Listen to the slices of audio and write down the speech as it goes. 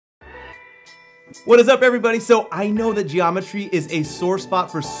What is up, everybody? So I know that geometry is a sore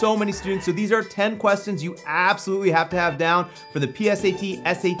spot for so many students, so these are 10 questions you absolutely have to have down for the PSAT,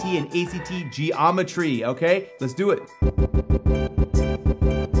 SAT, and ACT geometry, okay? Let's do it.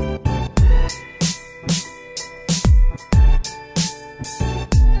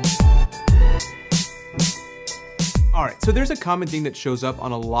 All right, so there's a common thing that shows up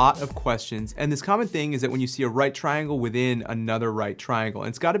on a lot of questions, and this common thing is that when you see a right triangle within another right triangle, and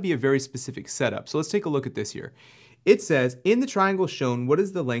it's got to be a very specific setup. So let's take a look at this here. It says, in the triangle shown, what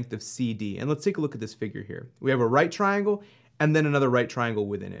is the length of CD? And let's take a look at this figure here. We have a right triangle and then another right triangle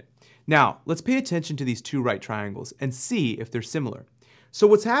within it. Now, let's pay attention to these two right triangles and see if they're similar. So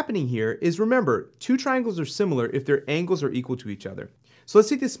what's happening here is, remember, two triangles are similar if their angles are equal to each other. So let's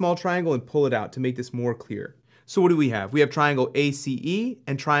take this small triangle and pull it out to make this more clear. So what do we have? We have triangle ACE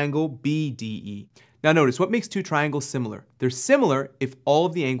and triangle BDE. Now notice, what makes two triangles similar? They're similar if all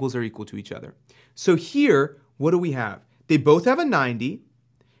of the angles are equal to each other. So here, what do we have? They both have a 90.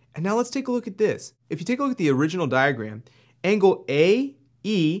 And now let's take a look at this. If you take a look at the original diagram, angle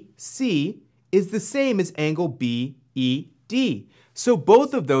AEC is the same as angle BED. So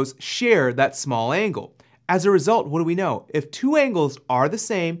both of those share that small angle. As a result, what do we know? If two angles are the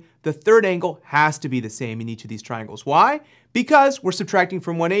same, the third angle has to be the same in each of these triangles. Why? Because we're subtracting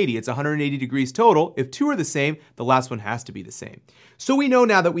from 180. It's 180 degrees total. If two are the same, the last one has to be the same. So we know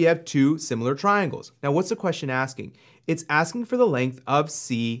now that we have two similar triangles. Now what's the question asking? It's asking for the length of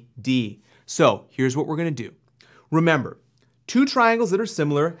CD. So here's what we're going to do. Remember, two triangles that are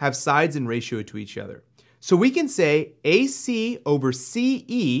similar have sides in ratio to each other. So we can say AC over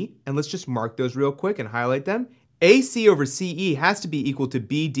CE, and let's just mark those real quick and highlight them. AC over CE has to be equal to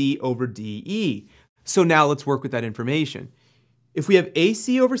BD over DE. So now let's work with that information. If we have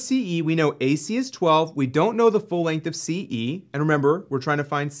AC over CE, we know AC is 12. We don't know the full length of CE. And remember, we're trying to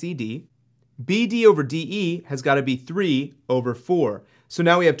find CD. BD over DE has got to be 3 over 4. So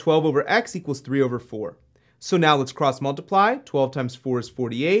now we have 12 over X equals 3 over 4. So now let's cross multiply. 12 times 4 is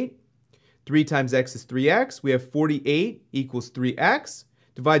 48. 3 times X is 3X. We have 48 equals 3X.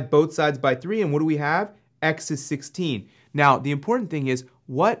 Divide both sides by 3, and what do we have? X is 16. Now, the important thing is,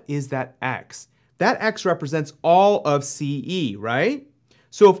 what is that X? That X represents all of CE, right?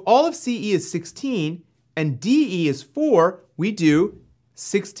 So if all of CE is 16 and DE is 4, we do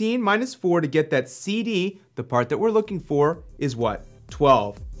 16 minus 4 to get that CD. The part that we're looking for is what?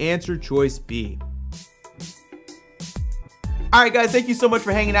 12. Answer choice B. All right, guys, thank you so much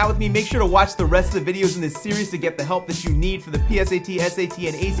for hanging out with me. Make sure to watch the rest of the videos in this series to get the help that you need for the PSAT, SAT,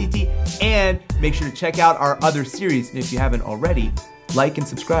 and ACT, and make sure to check out our other series. And if you haven't already, like and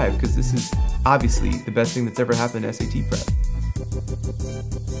subscribe, because this is obviously the best thing that's ever happened to SAT prep.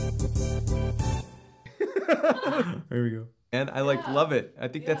 There we go. And I love it. I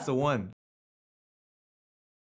think that's the one.